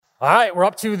All right, we're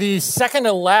up to the second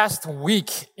to last week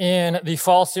in the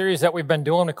fall series that we've been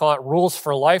doing. We call it Rules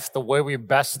for Life, the way we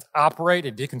best operate,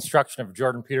 a deconstruction of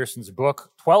Jordan Peterson's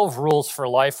book, 12 Rules for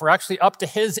Life. We're actually up to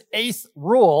his 8th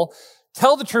rule,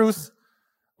 tell the truth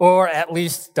or at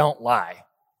least don't lie.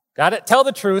 Got it? Tell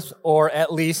the truth or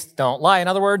at least don't lie. In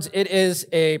other words, it is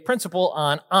a principle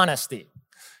on honesty.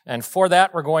 And for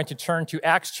that, we're going to turn to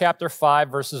Acts chapter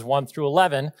 5, verses 1 through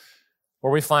 11,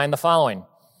 where we find the following.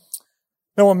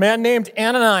 Now, a man named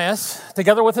Ananias,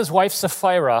 together with his wife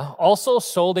Sapphira, also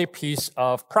sold a piece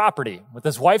of property. With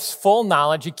his wife's full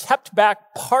knowledge, he kept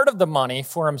back part of the money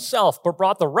for himself, but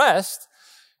brought the rest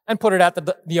and put it at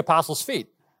the apostles' feet.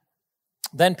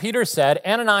 Then Peter said,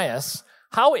 Ananias,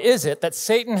 how is it that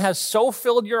Satan has so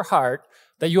filled your heart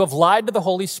that you have lied to the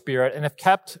Holy Spirit and have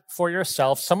kept for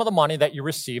yourself some of the money that you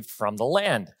received from the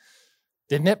land?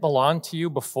 Didn't it belong to you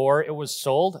before it was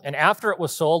sold? And after it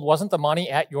was sold, wasn't the money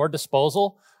at your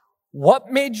disposal?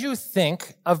 What made you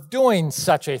think of doing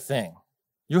such a thing?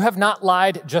 You have not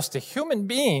lied just to human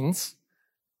beings,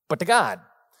 but to God.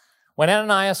 When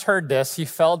Ananias heard this, he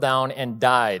fell down and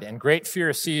died, and great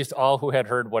fear seized all who had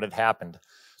heard what had happened.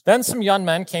 Then some young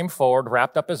men came forward,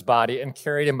 wrapped up his body, and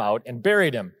carried him out and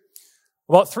buried him.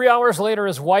 About 3 hours later,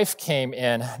 his wife came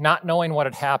in, not knowing what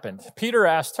had happened. Peter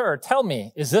asked her, tell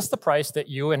me, is this the price that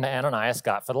you and Ananias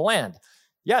got for the land?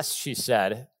 Yes, she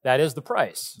said, that is the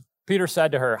price. Peter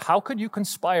said to her, how could you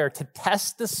conspire to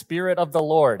test the Spirit of the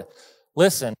Lord?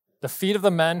 Listen, the feet of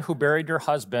the men who buried your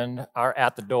husband are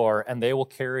at the door, and they will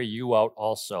carry you out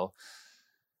also.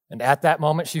 And at that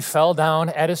moment, she fell down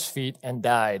at his feet and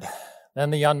died. Then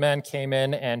the young man came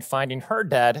in and, finding her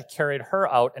dead, carried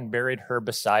her out and buried her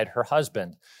beside her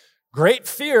husband. Great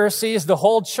fear seized the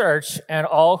whole church and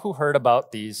all who heard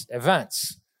about these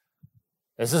events.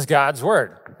 This is God's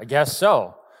word. I guess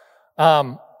so.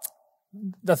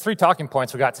 The 3 talking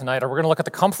points we got tonight are we're going to look at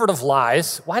the comfort of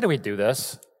lies. Why do we do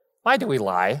this? Why do we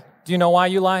lie? Do you know why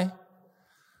you lie?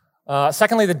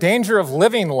 Secondly, the danger of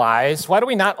living lies. Why do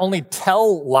we not only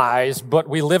tell lies, but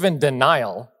we live in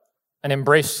denial and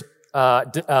embrace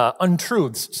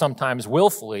untruths, sometimes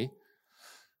willfully.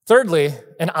 Thirdly,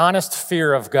 an honest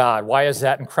fear of God. Why is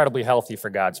that incredibly healthy for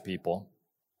God's people?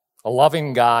 A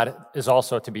loving God is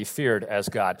also to be feared as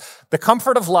God. The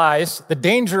comfort of lies, the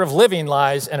danger of living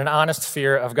lies, and an honest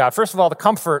fear of God. First of all, the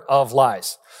comfort of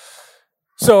lies.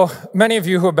 So many of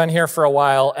you who have been here for a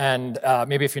while, and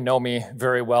maybe if you know me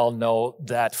very well, know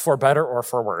that for better or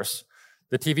for worse,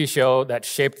 the TV show that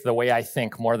shaped the way I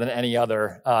think more than any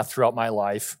other throughout my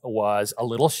life was a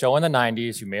little show in the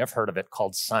 90s, you may have heard of it,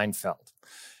 called Seinfeld.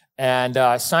 And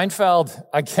Seinfeld,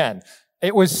 again,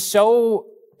 it was so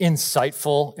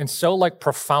insightful and so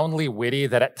profoundly witty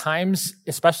that at times,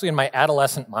 especially in my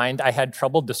adolescent mind, I had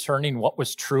trouble discerning what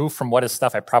was true from what is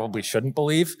stuff I probably shouldn't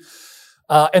believe.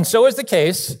 And so is the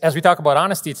case, as we talk about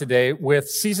honesty today, with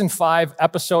season 5,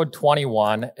 episode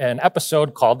 21, an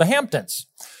episode called The Hamptons.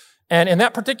 And in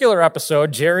that particular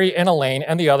episode, Jerry and Elaine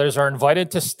and the others are invited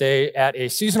to stay at a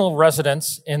seasonal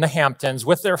residence in the Hamptons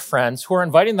with their friends who are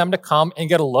inviting them to come and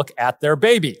get a look at their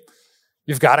baby.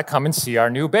 You've got to come and see our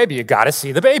new baby. You've got to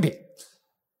see the baby.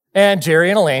 And Jerry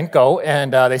and Elaine go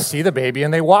and they see the baby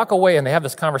and they walk away and they have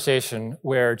this conversation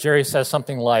where Jerry says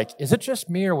something like, is it just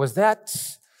me or was that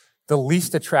the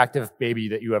least attractive baby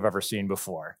that you have ever seen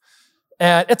before?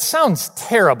 And it sounds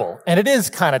terrible, and it is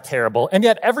kind of terrible, and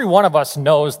yet every one of us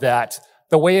knows that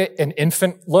the way an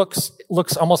infant looks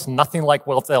almost nothing like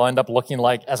what they'll end up looking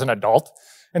like as an adult.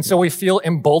 And so we feel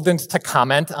emboldened to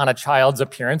comment on a child's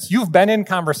appearance. You've been in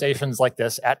conversations like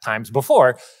this at times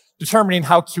before, determining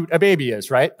how cute a baby is,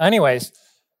 right? Anyways,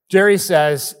 Jerry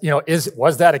says,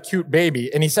 was that a cute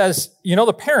baby? And he says,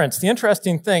 the parents, the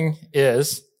interesting thing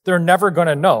is they're never going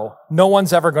to know. No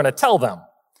one's ever going to tell them.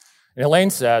 And Elaine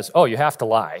says, oh, you have to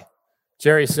lie.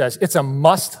 Jerry says, it's a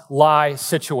must-lie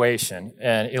situation.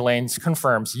 And Elaine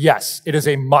confirms, yes, it is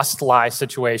a must-lie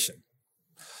situation.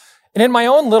 And in my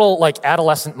own little,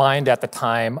 adolescent mind at the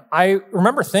time, I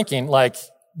remember thinking,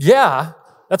 yeah,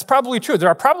 that's probably true. There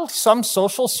are probably some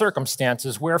social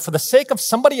circumstances where for the sake of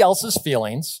somebody else's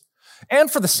feelings and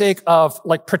for the sake of,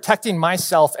 protecting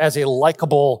myself as a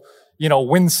likable,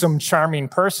 winsome, charming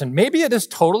person, maybe it is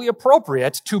totally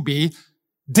appropriate to be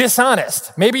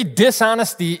dishonest. Maybe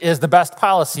dishonesty is the best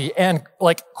policy. And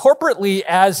corporately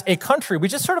as a country, we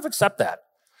just sort of accept that.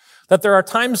 That there are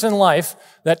times in life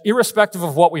that irrespective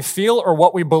of what we feel or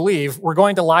what we believe, we're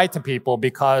going to lie to people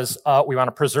because we want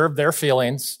to preserve their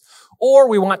feelings or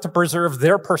we want to preserve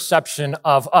their perception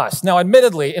of us. Now,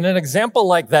 admittedly, in an example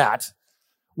like that,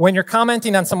 when you're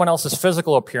commenting on someone else's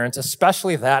physical appearance,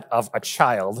 especially that of a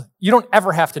child, you don't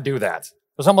ever have to do that.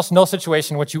 There's almost no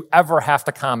situation in which you ever have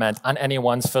to comment on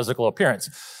anyone's physical appearance.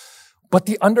 But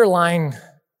the underlying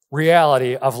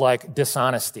reality of like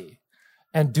dishonesty,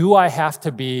 and do I have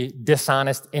to be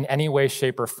dishonest in any way,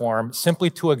 shape, or form simply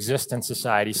to exist in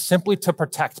society, simply to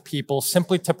protect people,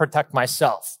 simply to protect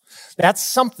myself? That's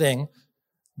something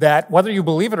that, whether you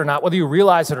believe it or not, whether you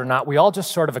realize it or not, we all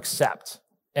just sort of accept.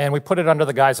 And we put it under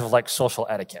the guise of like social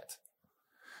etiquette.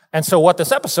 And so what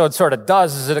this episode sort of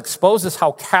does is it exposes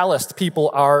how calloused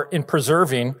people are in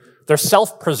preserving their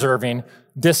self-preserving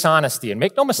dishonesty. And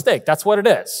make no mistake, that's what it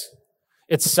is.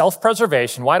 It's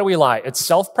self-preservation. Why do we lie? It's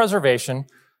self-preservation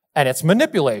and it's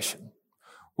manipulation.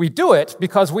 We do it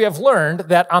because we have learned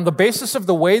that on the basis of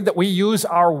the way that we use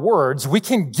our words, we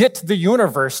can get the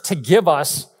universe to give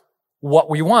us what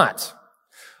we want.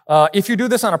 If you do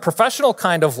this on a professional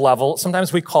kind of level,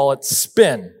 sometimes we call it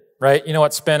spin, right? You know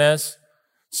what spin is?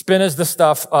 Spin is the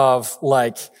stuff of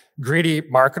like greedy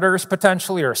marketers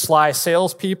potentially, or sly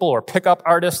salespeople, or pickup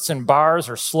artists in bars,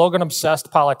 or slogan-obsessed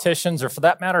politicians, or for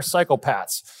that matter,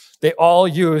 psychopaths. They all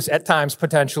use, at times,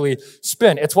 potentially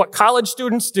spin. It's what college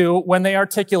students do when they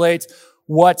articulate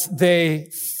what they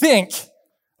think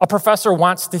a professor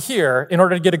wants to hear in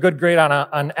order to get a good grade on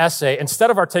an essay, instead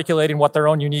of articulating what their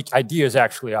own unique ideas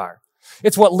actually are.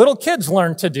 It's what little kids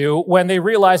learn to do when they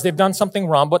realize they've done something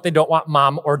wrong, but they don't want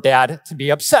mom or dad to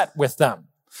be upset with them.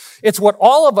 It's what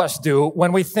all of us do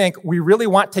when we think we really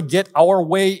want to get our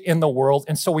way in the world,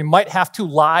 and so we might have to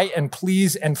lie and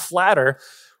please and flatter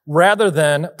rather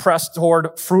than press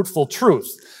toward fruitful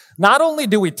truth. Not only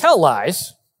do we tell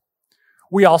lies,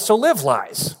 we also live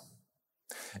lies.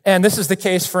 And this is the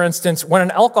case, for instance, when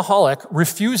an alcoholic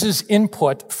refuses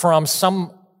input from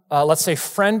some, let's say,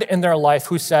 friend in their life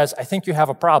who says, I think you have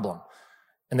a problem,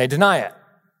 and they deny it.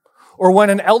 Or when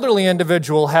an elderly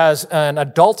individual has an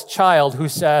adult child who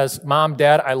says, Mom,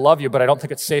 Dad, I love you, but I don't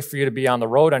think it's safe for you to be on the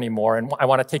road anymore, and I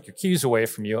want to take your keys away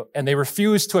from you, and they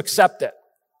refuse to accept it.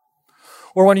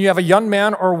 Or when you have a young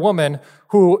man or woman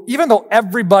who, even though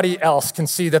everybody else can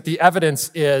see that the evidence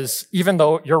is, even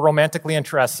though you're romantically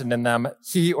interested in them,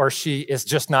 he or she is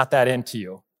just not that into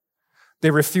you.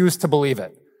 They refuse to believe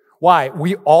it. Why?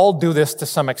 We all do this to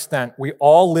some extent. We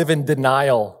all live in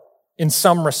denial in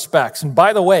some respects. And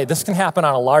by the way, this can happen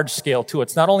on a large scale too.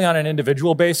 It's not only on an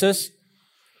individual basis.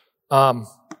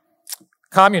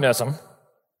 Communism,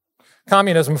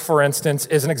 for instance,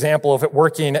 is an example of it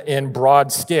working in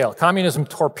broad scale. Communism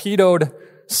torpedoed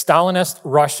Stalinist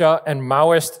Russia and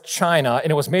Maoist China,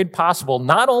 and it was made possible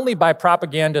not only by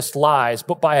propagandist lies,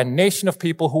 but by a nation of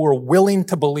people who were willing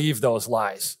to believe those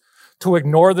lies, to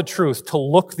ignore the truth, to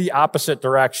look the opposite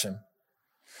direction.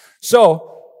 So,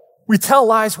 we tell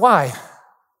lies, why?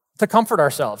 To comfort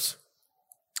ourselves,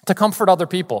 to comfort other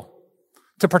people,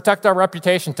 to protect our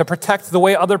reputation, to protect the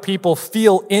way other people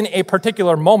feel in a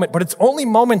particular moment, but it's only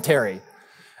momentary.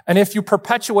 And if you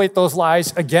perpetuate those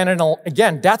lies again and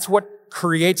again, that's what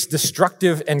creates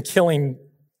destructive and killing,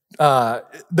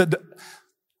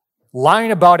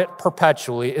 lying about it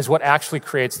perpetually is what actually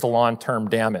creates the long-term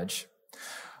damage.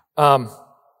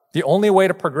 The only way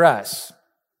to progress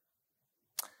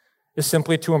is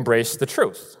simply to embrace the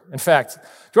truth. In fact,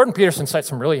 Jordan Peterson cites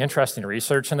some really interesting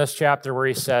research in this chapter where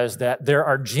he says that there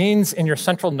are genes in your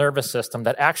central nervous system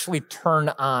that actually turn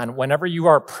on whenever you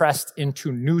are pressed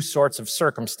into new sorts of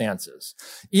circumstances,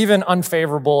 even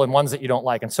unfavorable and ones that you don't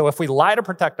like. And so if we lie to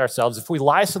protect ourselves, if we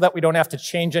lie so that we don't have to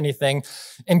change anything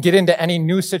and get into any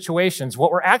new situations,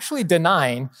 what we're actually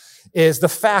denying is the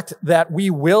fact that we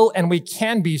will and we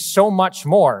can be so much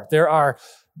more. There are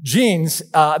genes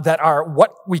that are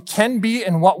what we can be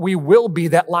and what we will be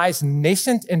that lies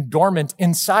nascent and dormant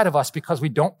inside of us because we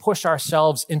don't push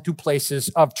ourselves into places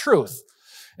of truth.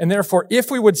 And therefore,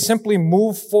 if we would simply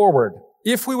move forward,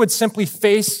 if we would simply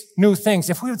face new things,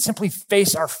 if we would simply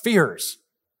face our fears,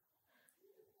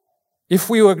 if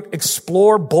we would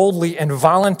explore boldly and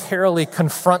voluntarily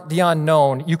confront the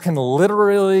unknown, you can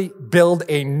literally build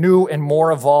a new and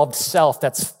more evolved self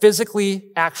that's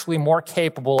physically actually more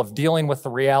capable of dealing with the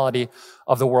reality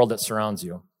of the world that surrounds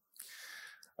you.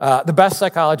 The best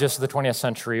psychologists of the 20th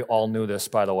century all knew this,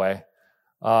 by the way.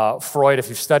 Freud, if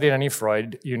you've studied any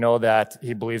Freud, you know that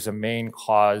he believes a main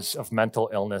cause of mental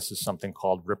illness is something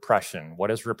called repression.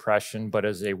 What is repression but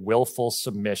is a willful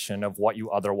submission of what you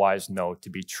otherwise know to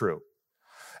be true?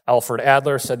 Alfred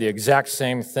Adler said the exact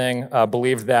same thing,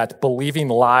 believed that believing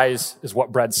lies is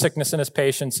what bred sickness in his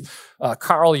patients.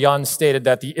 Carl Jung stated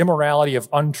that the immorality of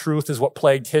untruth is what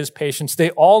plagued his patients.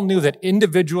 They all knew that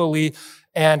individually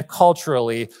and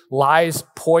culturally, lies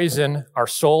poison our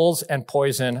souls and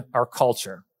poison our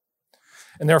culture.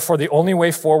 And therefore, the only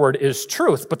way forward is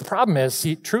truth. But the problem is,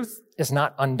 see, truth is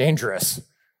not undangerous.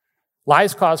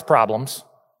 Lies cause problems,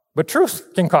 but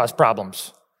truth can cause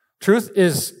problems. Truth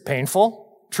is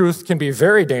painful. Truth can be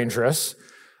very dangerous.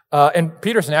 And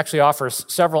Peterson actually offers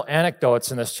several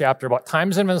anecdotes in this chapter about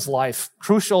times in his life,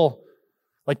 crucial,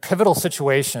 like pivotal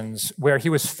situations where he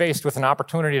was faced with an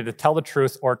opportunity to tell the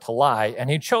truth or to lie, and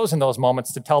he chose in those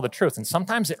moments to tell the truth. And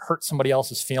sometimes it hurt somebody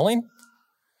else's feeling,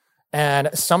 and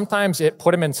sometimes it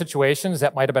put him in situations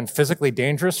that might have been physically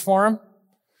dangerous for him.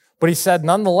 But he said,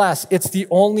 nonetheless, it's the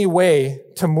only way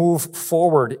to move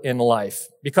forward in life,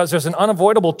 because there's an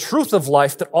unavoidable truth of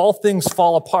life that all things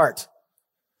fall apart.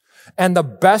 And the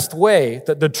best way,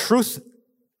 that the truth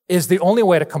is the only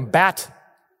way to combat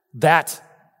that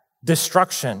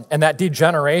destruction and that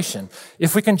degeneration.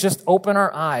 If we can just open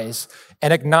our eyes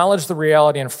and acknowledge the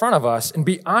reality in front of us and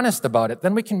be honest about it,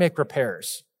 then we can make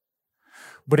repairs.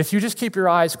 But if you just keep your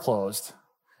eyes closed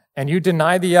and you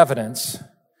deny the evidence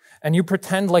and you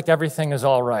pretend like everything is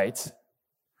all right,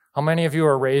 how many of you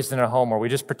are raised in a home where we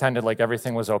just pretended like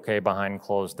everything was okay behind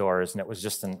closed doors and it was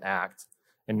just an act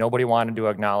and nobody wanted to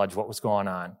acknowledge what was going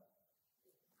on?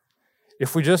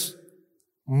 If we just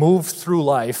move through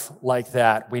life like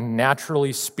that, we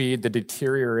naturally speed the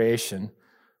deterioration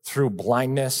through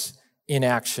blindness,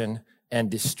 inaction, and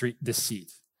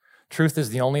deceit. Truth is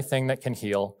the only thing that can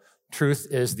heal. Truth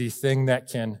is the thing that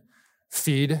can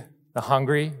feed the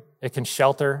hungry. It can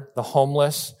shelter the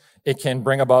homeless. It can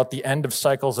bring about the end of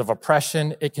cycles of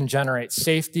oppression. It can generate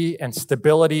safety and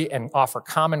stability and offer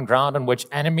common ground on which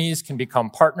enemies can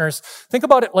become partners. Think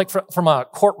about it like from a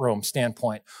courtroom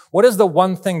standpoint. What is the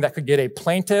one thing that could get a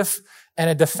plaintiff and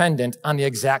a defendant on the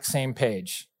exact same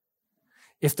page?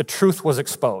 If the truth was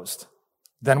exposed,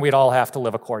 then we'd all have to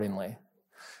live accordingly.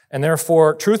 And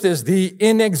therefore, truth is the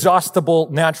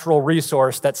inexhaustible natural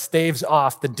resource that staves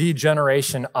off the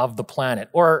degeneration of the planet.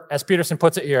 Or, as Peterson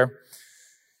puts it here,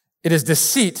 it is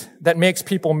deceit that makes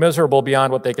people miserable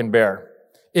beyond what they can bear.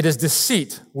 It is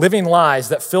deceit, living lies,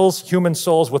 that fills human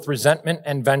souls with resentment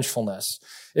and vengefulness.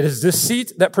 It is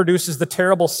deceit that produces the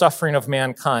terrible suffering of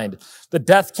mankind. The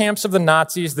death camps of the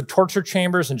Nazis, the torture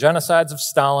chambers and genocides of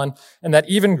Stalin, and that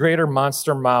even greater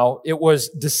monster Mao. It was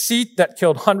deceit that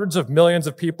killed hundreds of millions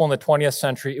of people in the 20th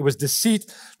century. It was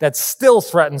deceit that still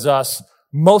threatens us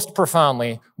most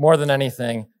profoundly, more than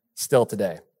anything, still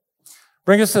today.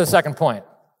 Brings us to the second point.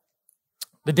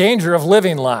 The danger of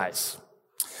living lies.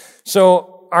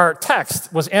 So our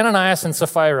text was Ananias and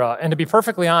Sapphira, and to be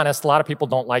perfectly honest, a lot of people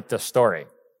don't like this story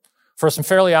for some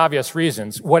fairly obvious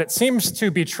reasons. What it seems to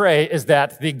betray is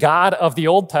that the God of the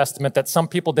Old Testament, that some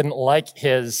people didn't like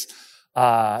his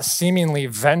seemingly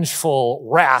vengeful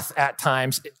wrath at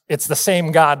times, it's the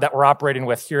same God that we're operating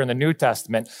with here in the New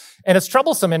Testament. And it's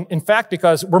troublesome, in fact,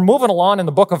 because we're moving along in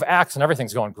the book of Acts and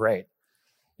everything's going great.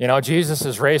 You know, Jesus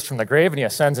is raised from the grave and he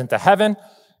ascends into heaven.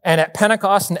 And at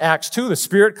Pentecost in Acts 2, the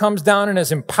Spirit comes down and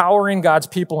is empowering God's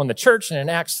people in the church. And in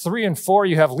Acts 3 and 4,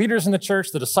 you have leaders in the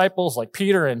church, the disciples like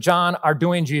Peter and John are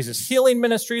doing Jesus' healing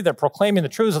ministry. They're proclaiming the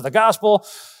truths of the gospel.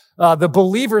 The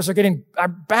believers are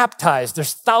baptized.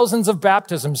 There's thousands of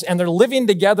baptisms and they're living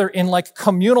together in like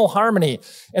communal harmony.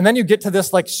 And then you get to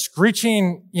this like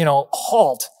screeching,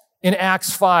 halt in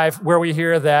Acts 5 where we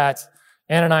hear that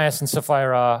Ananias and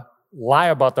Sapphira lie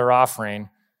about their offering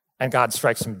and God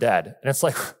strikes them dead. And it's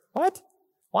like, what?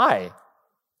 Why?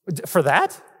 For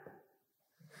that?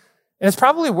 And it's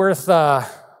probably worth,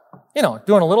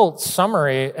 doing a little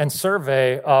summary and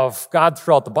survey of God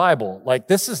throughout the Bible. Like,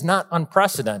 this is not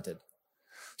unprecedented.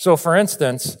 So, for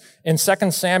instance, in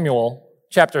 2 Samuel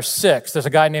chapter 6, there's a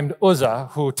guy named Uzzah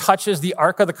who touches the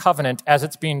Ark of the Covenant as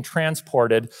it's being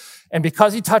transported. And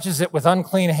because he touches it with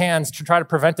unclean hands to try to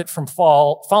prevent it from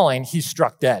falling, he's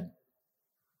struck dead.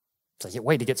 It's like,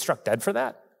 wait, he gets struck dead for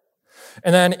that?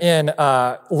 And then in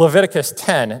Leviticus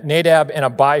 10, Nadab and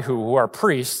Abihu, who are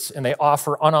priests, and they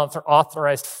offer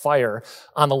unauthorized fire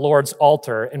on the Lord's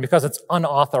altar. And because it's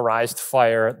unauthorized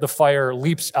fire, the fire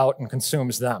leaps out and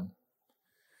consumes them.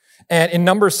 And in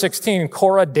Numbers 16,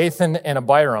 Korah, Dathan, and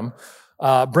Abiram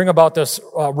bring about this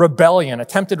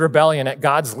attempted rebellion at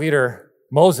God's leader,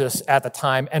 Moses, at the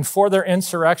time. And for their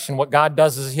insurrection, what God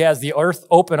does is he has the earth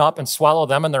open up and swallow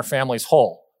them and their families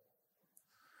whole.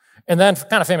 And then,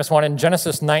 kind of famous one, in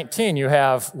Genesis 19, you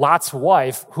have Lot's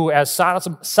wife, who as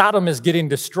Sodom is getting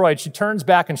destroyed, she turns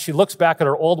back and she looks back at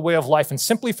her old way of life, and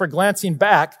simply for glancing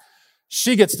back,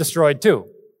 she gets destroyed too.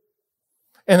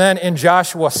 And then in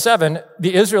Joshua 7,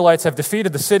 the Israelites have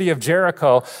defeated the city of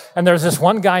Jericho, and there's this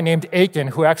one guy named Achan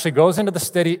who actually goes into the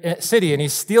city and he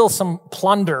steals some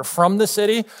plunder from the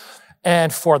city.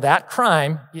 And for that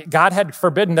crime, God had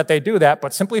forbidden that they do that,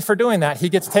 but simply for doing that, he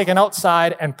gets taken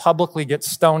outside and publicly gets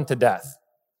stoned to death.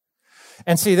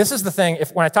 And see, this is the thing,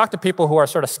 when I talk to people who are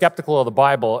sort of skeptical of the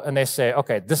Bible and they say,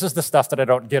 okay, this is the stuff that I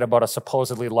don't get about a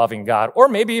supposedly loving God, or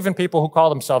maybe even people who call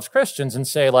themselves Christians and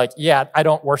say like, yeah, I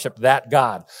don't worship that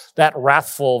God, that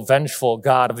wrathful, vengeful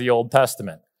God of the Old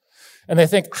Testament. And they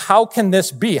think, how can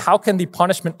this be? How can the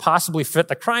punishment possibly fit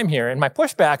the crime here? And my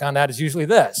pushback on that is usually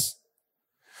this.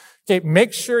 Okay,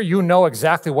 make sure you know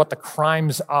exactly what the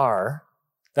crimes are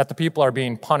that the people are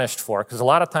being punished for, because a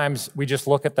lot of times we just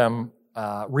look at them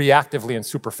reactively and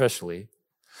superficially.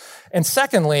 And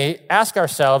secondly, ask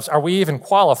ourselves, are we even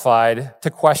qualified to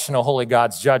question a holy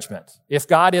God's judgment? If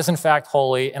God is in fact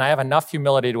holy, and I have enough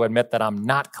humility to admit that I'm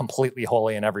not completely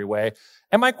holy in every way,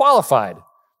 am I qualified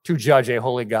to judge a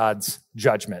holy God's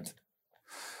judgment?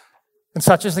 And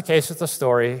such is the case with the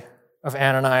story of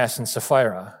Ananias and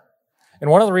Sapphira. And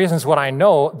one of the reasons what I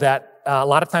know that a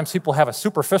lot of times people have a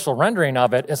superficial rendering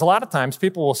of it is a lot of times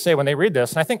people will say when they read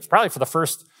this, and I think probably for the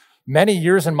first many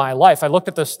years in my life, I looked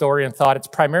at this story and thought it's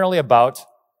primarily about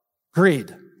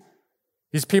greed.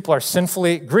 These people are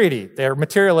sinfully greedy. They're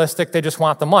materialistic. They just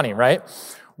want the money, right?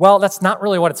 Well, that's not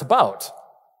really what it's about.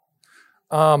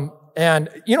 And,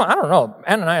 I don't know.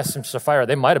 Ananias and Sapphira,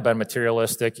 they might have been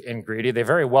materialistic and greedy. They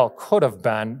very well could have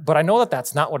been, but I know that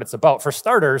that's not what it's about. For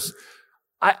starters,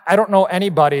 I don't know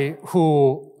anybody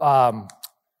who I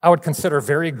would consider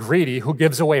very greedy who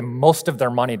gives away most of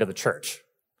their money to the church.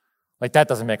 Like, that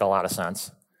doesn't make a lot of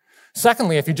sense.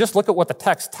 Secondly, if you just look at what the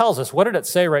text tells us, what did it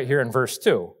say right here in verse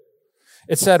 2?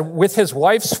 It said, with his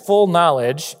wife's full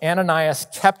knowledge, Ananias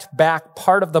kept back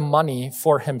part of the money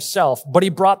for himself, but he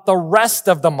brought the rest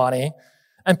of the money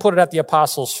and put it at the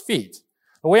apostles' feet.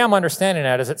 The way I'm understanding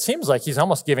that is it seems like he's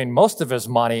almost giving most of his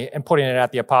money and putting it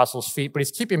at the apostles' feet, but he's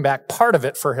keeping back part of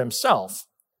it for himself.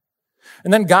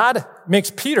 And then God makes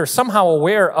Peter somehow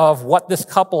aware of what this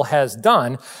couple has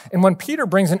done. And when Peter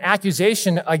brings an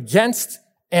accusation against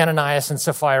Ananias and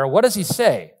Sapphira, what does he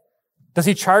say? Does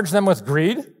he charge them with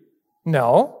greed?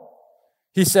 No.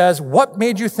 He says, what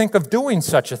made you think of doing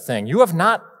such a thing? You have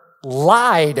not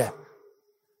lied.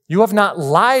 You have not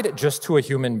lied just to a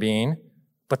human being,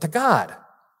 but to God.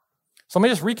 So let me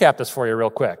just recap this for you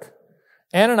real quick.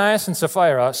 Ananias and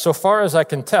Sapphira, so far as I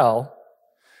can tell,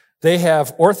 they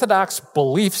have orthodox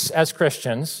beliefs as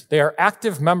Christians. They are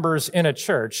active members in a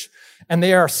church, and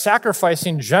they are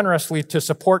sacrificing generously to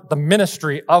support the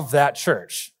ministry of that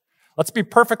church. Let's be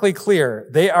perfectly clear.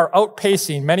 They are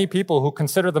outpacing many people who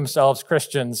consider themselves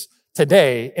Christians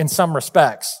today in some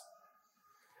respects.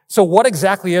 So what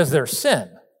exactly is their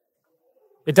sin?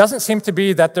 It doesn't seem to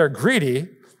be that they're greedy.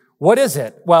 What is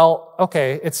it? Well,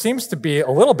 okay, it seems to be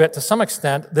a little bit, to some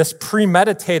extent, this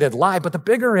premeditated lie, but the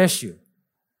bigger issue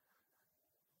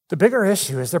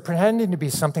is they're pretending to be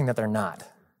something that they're not.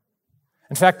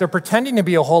 In fact, they're pretending to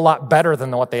be a whole lot better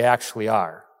than what they actually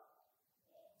are.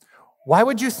 Why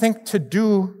would you think to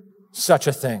do such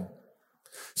a thing?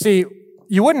 See,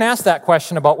 you wouldn't ask that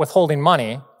question about withholding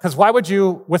money, because why would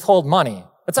you withhold money?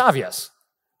 It's obvious.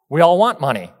 We all want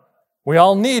money. We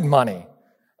all need money.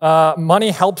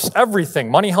 Money helps everything.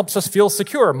 Money helps us feel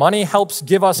secure. Money helps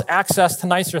give us access to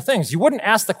nicer things. You wouldn't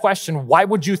ask the question, why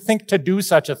would you think to do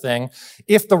such a thing,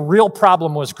 if the real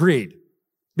problem was greed?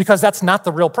 Because that's not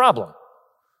the real problem.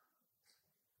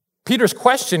 Peter's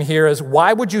question here is,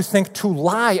 why would you think to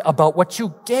lie about what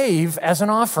you gave as an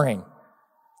offering?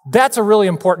 That's a really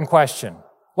important question.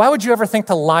 Why would you ever think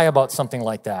to lie about something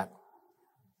like that?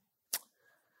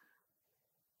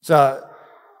 So,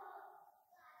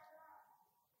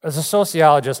 there's a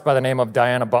sociologist by the name of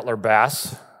Diana Butler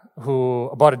Bass, who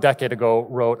about a decade ago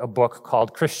wrote a book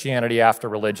called Christianity After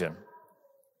Religion.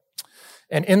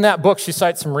 And in that book, she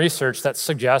cites some research that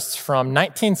suggests from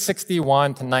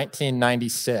 1961 to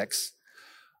 1996,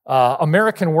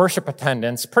 American worship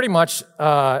attendance pretty much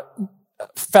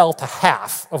fell to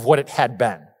half of what it had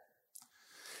been.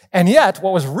 And yet,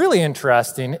 what was really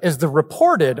interesting is the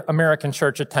reported American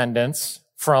church attendance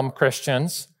from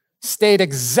Christians stayed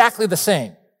exactly the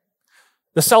same.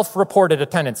 The self-reported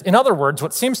attendance. In other words,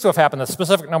 what seems to have happened, the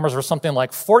specific numbers were something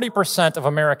like 40% of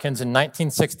Americans in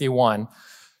 1961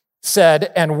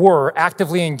 said and were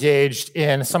actively engaged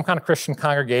in some kind of Christian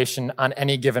congregation on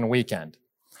any given weekend.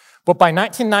 But by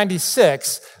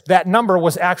 1996, that number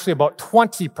was actually about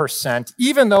 20%,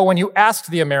 even though when you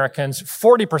asked the Americans,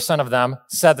 40% of them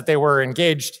said that they were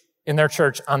engaged in their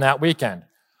church on that weekend.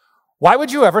 Why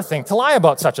would you ever think to lie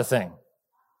about such a thing?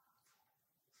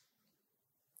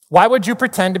 Why would you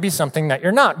pretend to be something that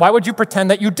you're not? Why would you pretend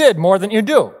that you did more than you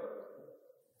do?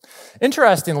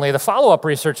 Interestingly, the follow-up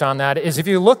research on that is if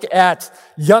you look at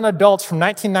young adults from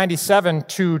 1997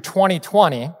 to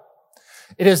 2020,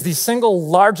 It is the single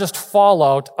largest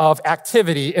fallout of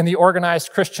activity in the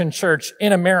organized Christian church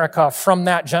in America from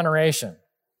that generation.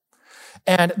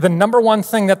 And the number one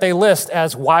thing that they list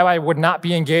as why I would not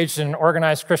be engaged in an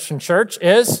organized Christian church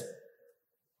is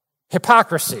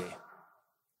hypocrisy.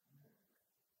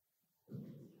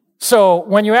 So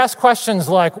when you ask questions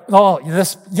like,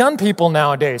 this young people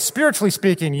nowadays, spiritually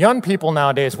speaking, young people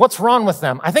nowadays, what's wrong with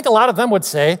them? I think a lot of them would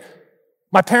say,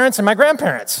 my parents and my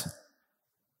grandparents.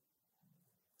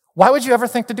 Why would you ever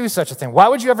think to do such a thing? Why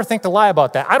would you ever think to lie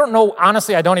about that? I don't know.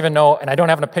 Honestly, I don't even know, and I don't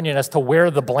have an opinion as to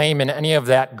where the blame in any of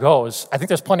that goes. I think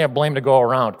there's plenty of blame to go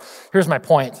around. Here's my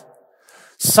point.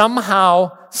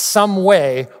 Somehow, some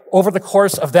way, over the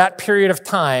course of that period of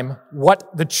time,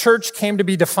 what the church came to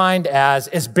be defined as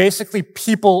is basically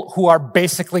people who are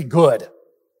basically good.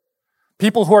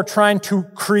 People who are trying to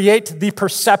create the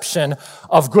perception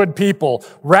of good people,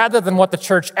 rather than what the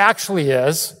church actually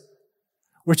is,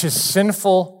 which is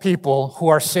sinful people who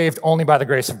are saved only by the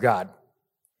grace of God.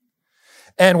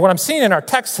 And what I'm seeing in our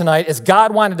text tonight is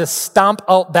God wanted to stomp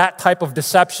out that type of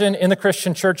deception in the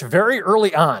Christian church very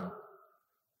early on.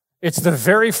 It's the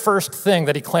very first thing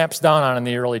that he clamps down on in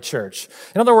the early church.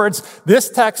 In other words, this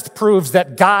text proves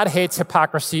that God hates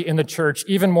hypocrisy in the church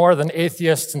even more than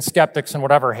atheists and skeptics and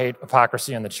whatever hate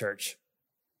hypocrisy in the church.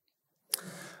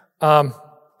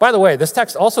 By the way, this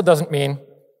text also doesn't mean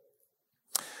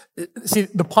see,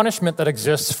 the punishment that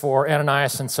exists for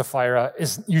Ananias and Sapphira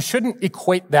is you shouldn't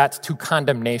equate that to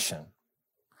condemnation.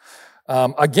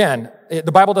 Again,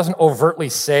 the Bible doesn't overtly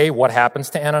say what happens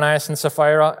to Ananias and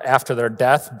Sapphira after their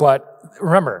death, but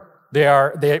remember,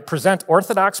 they present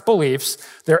orthodox beliefs.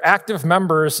 They're active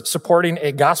members supporting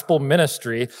a gospel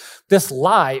ministry. This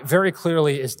lie very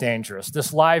clearly is dangerous.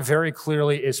 This lie very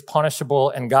clearly is punishable,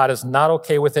 and God is not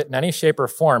okay with it in any shape or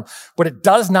form. But it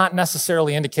does not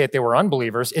necessarily indicate they were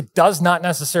unbelievers. It does not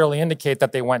necessarily indicate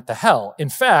that they went to hell. In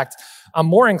fact, I'm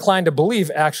more inclined to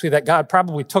believe, actually, that God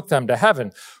probably took them to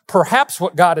heaven. Perhaps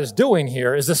what God is doing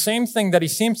here is the same thing that he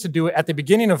seems to do at the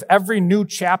beginning of every new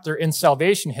chapter in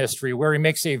salvation history, where he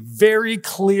makes a very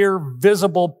clear,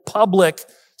 visible, public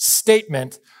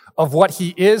statement of what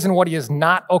he is and what he is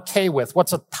not okay with,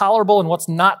 what's tolerable and what's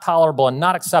not tolerable and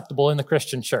not acceptable in the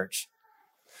Christian church.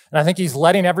 And I think he's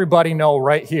letting everybody know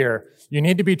right here, you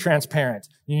need to be transparent.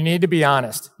 You need to be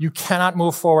honest. You cannot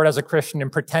move forward as a Christian and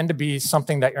pretend to be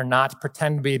something that you're not,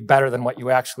 pretend to be better than what you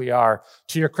actually are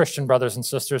to your Christian brothers and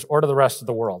sisters or to the rest of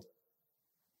the world.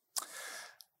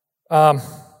 The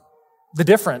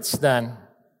difference, then,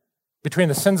 between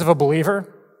the sins of a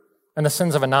believer and the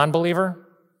sins of a non-believer,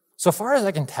 so far as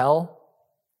I can tell,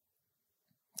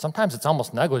 sometimes it's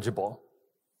almost negligible.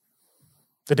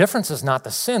 The difference is not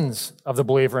the sins of the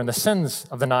believer and the sins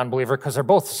of the non-believer, because they're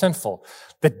both sinful.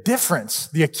 The difference,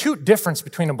 the acute difference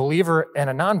between a believer and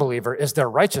a non-believer is their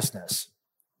righteousness.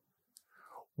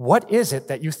 What is it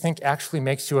that you think actually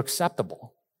makes you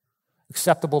acceptable?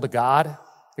 Acceptable to God,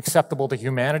 acceptable to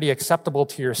humanity, acceptable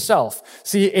to yourself.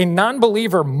 See, a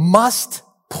non-believer must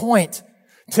point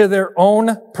to their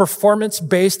own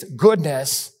performance-based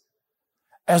goodness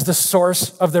as the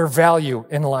source of their value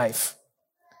in life.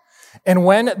 And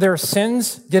when their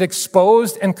sins get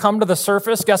exposed and come to the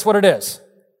surface, guess what it is?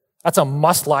 That's a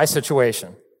must-lie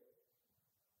situation.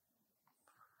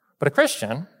 But a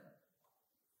Christian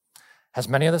has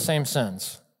many of the same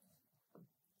sins,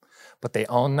 but they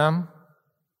own them,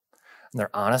 and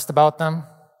they're honest about them,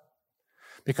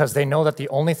 because they know that the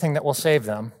only thing that will save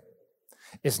them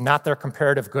is not their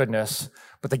comparative goodness,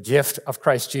 but the gift of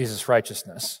Christ Jesus'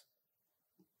 righteousness.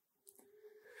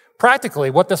 Practically,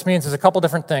 what this means is a couple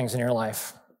different things in your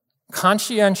life.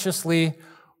 Conscientiously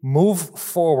move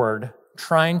forward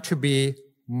trying to be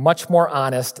much more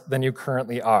honest than you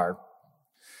currently are.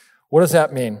 What does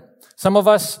that mean? Some of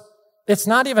us,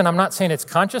 I'm not saying it's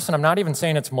conscious, and I'm not even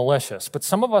saying it's malicious, but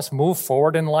some of us move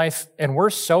forward in life and we're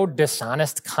so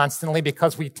dishonest constantly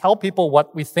because we tell people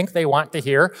what we think they want to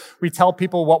hear. We tell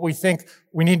people what we think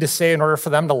we need to say in order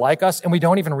for them to like us, and we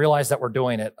don't even realize that we're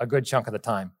doing it a good chunk of the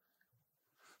time.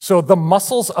 So the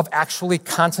muscles of actually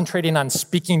concentrating on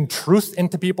speaking truth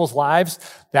into people's lives,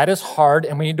 that is hard,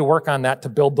 and we need to work on that to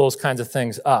build those kinds of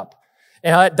things up.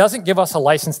 And it doesn't give us a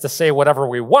license to say whatever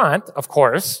we want, of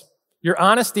course. Your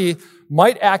honesty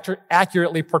might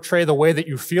accurately portray the way that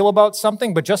you feel about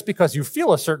something, but just because you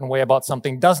feel a certain way about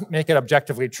something doesn't make it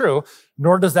objectively true,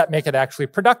 nor does that make it actually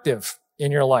productive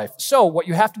in your life. So what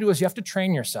you have to do is you have to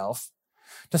train yourself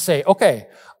to say, okay,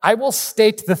 I will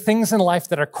state the things in life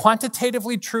that are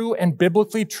quantitatively true and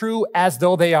biblically true as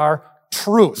though they are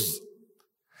truth.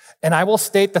 And I will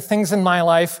state the things in my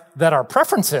life that are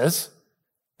preferences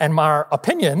and my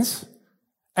opinions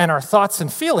and our thoughts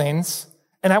and feelings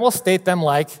And I will state them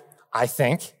like I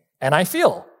think and I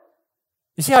feel.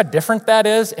 You see how different that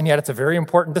is? And yet it's a very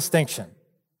important distinction.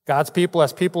 God's people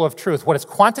as people of truth. What is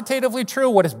quantitatively true,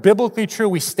 what is biblically true,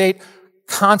 we state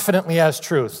confidently as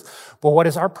truth. But what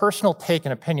is our personal take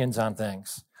and opinions on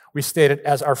things? We state it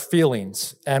as our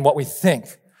feelings and what we think.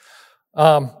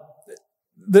 By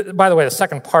the way, the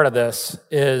second part of this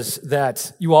is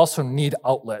that you also need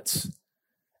outlets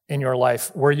in your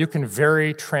life where you can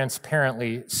very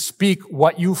transparently speak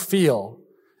what you feel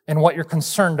and what you're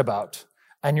concerned about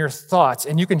and your thoughts,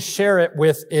 and you can share it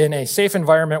in a safe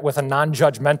environment with a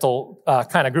non-judgmental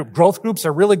kind of group. Growth groups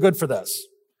are really good for this.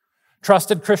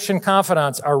 Trusted Christian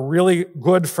confidants are really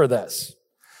good for this.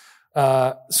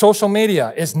 Social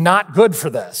media is not good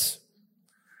for this.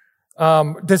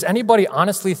 Does anybody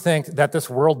honestly think that this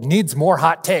world needs more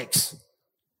hot takes?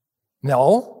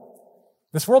 No.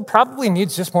 This world probably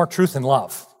needs just more truth and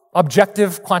love.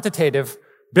 Objective, quantitative,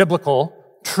 biblical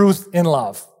truth in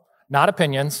love. Not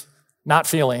opinions, not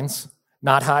feelings,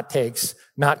 not hot takes,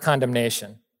 not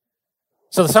condemnation.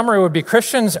 So the summary would be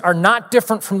Christians are not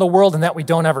different from the world in that we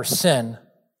don't ever sin.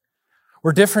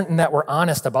 We're different in that we're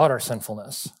honest about our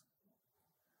sinfulness.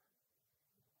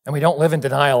 And we don't live in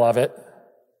denial of it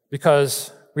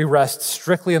because we rest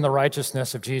strictly in the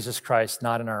righteousness of Jesus Christ,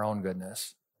 not in our own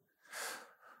goodness.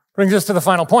 Brings us to the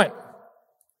final point.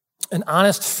 An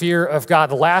honest fear of God.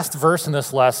 The last verse in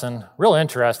this lesson, real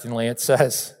interestingly, it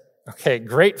says, okay,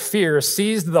 great fear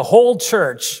seized the whole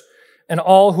church and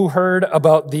all who heard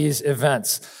about these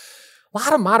events. A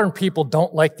lot of modern people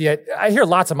don't like I hear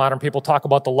lots of modern people talk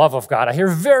about the love of God. I hear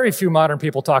very few modern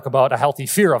people talk about a healthy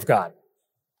fear of God.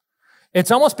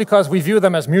 It's almost because we view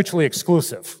them as mutually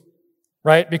exclusive,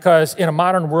 right? Because in a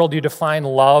modern world, you define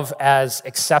love as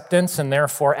acceptance, and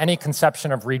therefore any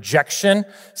conception of rejection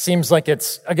seems like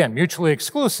it's, again, mutually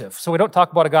exclusive. So we don't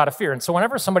talk about a God of fear. And so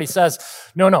whenever somebody says,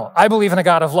 no, I believe in a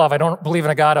God of love, I don't believe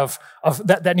in a God of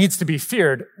that needs to be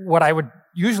feared, what I would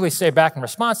usually say back in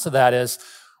response to that is,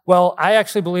 well, I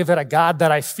actually believe that a God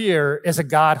that I fear is a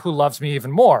God who loves me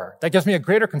even more. That gives me a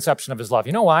greater conception of his love.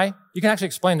 You know why? You can actually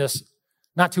explain this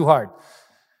not too hard.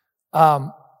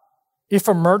 If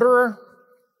a murderer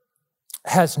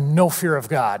has no fear of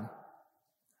God,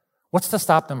 what's to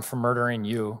stop them from murdering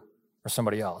you or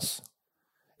somebody else?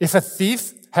 If a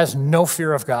thief has no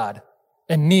fear of God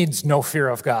and needs no fear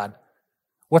of God,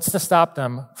 what's to stop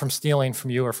them from stealing from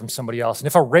you or from somebody else? And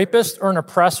if a rapist or an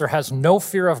oppressor has no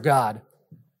fear of God,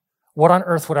 what on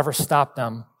earth would ever stop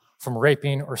them from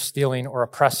raping or stealing or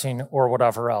oppressing or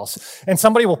whatever else? And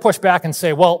somebody will push back and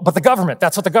say, well, but the government,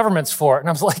 that's what the government's for. And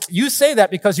I was like, you say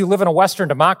that because you live in a Western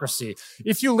democracy.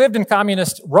 If you lived in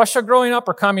communist Russia growing up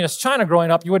or communist China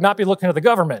growing up, you would not be looking to the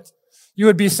government. You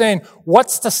would be saying,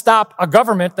 what's to stop a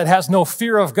government that has no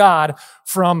fear of God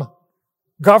from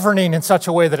governing in such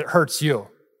a way that it hurts you?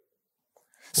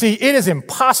 See, it is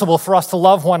impossible for us to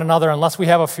love one another unless we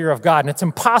have a fear of God. And it's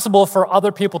impossible for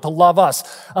other people to love us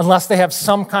unless they have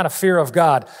some kind of fear of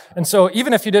God. And so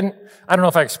even if you didn't, I don't know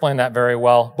if I explained that very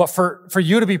well, but for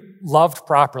you to be loved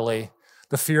properly,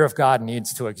 the fear of God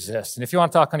needs to exist. And if you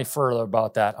want to talk any further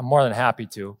about that, I'm more than happy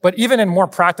to. But even in more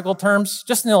practical terms,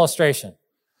 just an illustration.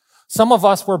 Some of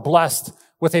us were blessed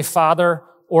with a father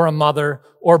or a mother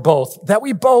or both that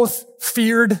we both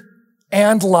feared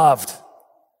and loved.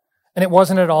 And it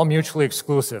wasn't at all mutually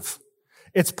exclusive.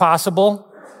 It's possible,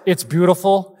 it's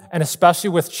beautiful, and especially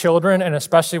with children, and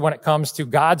especially when it comes to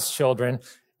God's children,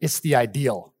 it's the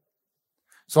ideal.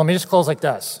 So let me just close like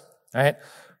this, all right?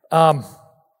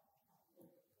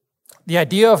 The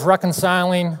idea of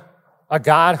reconciling a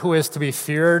God who is to be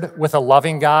feared with a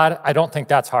loving God, I don't think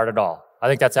that's hard at all. I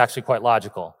think that's actually quite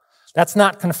logical. That's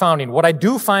not confounding. What I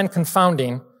do find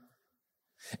confounding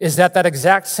is that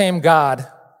exact same God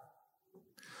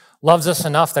loves us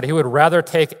enough that he would rather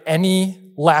take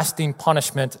any lasting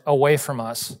punishment away from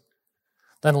us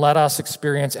than let us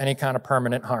experience any kind of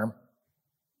permanent harm.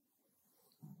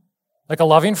 Like a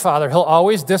loving father, he'll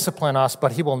always discipline us,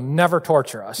 but he will never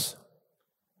torture us.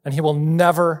 And he will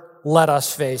never let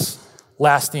us face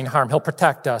lasting harm. He'll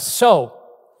protect us. So,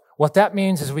 what that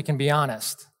means is we can be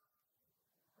honest.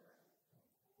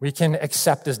 We can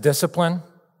accept his discipline.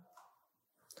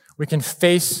 We can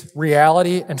face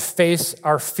reality and face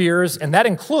our fears, and that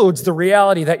includes the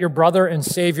reality that your brother and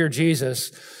Savior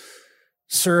Jesus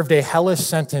served a hellish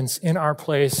sentence in our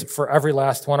place for every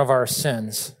last one of our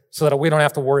sins, so that we don't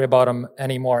have to worry about him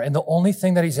anymore. And the only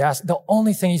thing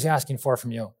he's asking for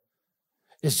from you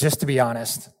is just to be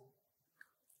honest.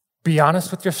 Be honest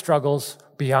with your struggles.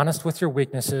 Be honest with your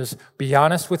weaknesses. Be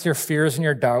honest with your fears and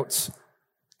your doubts.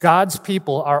 God's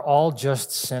people are all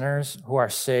just sinners who are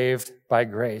saved by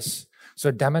grace. So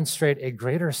demonstrate a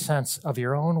greater sense of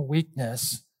your own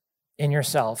weakness in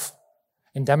yourself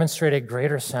and demonstrate a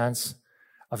greater sense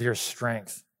of your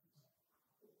strength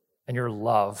and your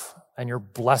love and your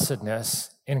blessedness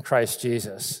in Christ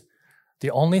Jesus. The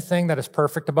only thing that is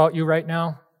perfect about you right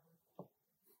now,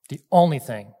 the only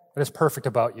thing that is perfect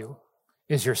about you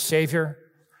is your Savior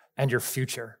and your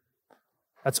future.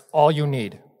 That's all you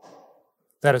need.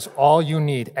 That is all you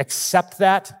need. Accept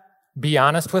that. Be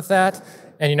honest with that.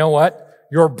 And you know what?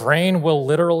 Your brain will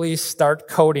literally start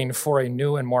coding for a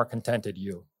new and more contented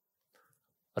you.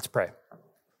 Let's pray.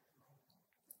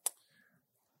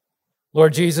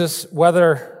 Lord Jesus,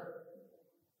 whether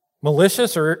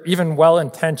malicious or even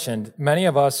well-intentioned, many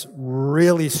of us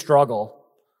really struggle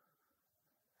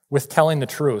with telling the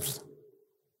truth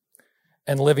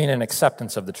and living in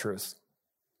acceptance of the truth.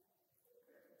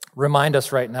 Remind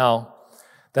us right now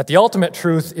that the ultimate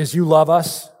truth is you love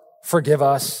us, forgive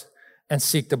us, and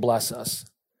seek to bless us.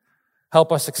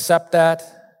 Help us accept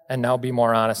that and now be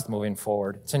more honest moving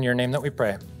forward. It's in your name that we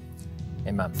pray.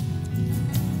 Amen.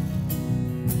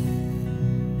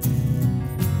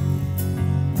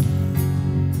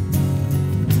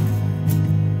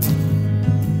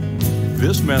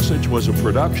 This message was a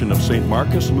production of St.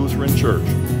 Marcus Lutheran Church.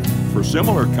 For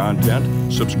similar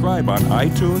content, subscribe on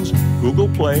iTunes, Google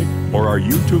Play, or our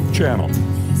YouTube channel.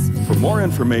 For more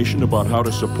information about how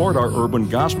to support our urban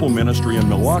gospel ministry in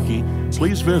Milwaukee,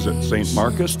 please visit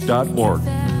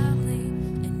stmarcus.org.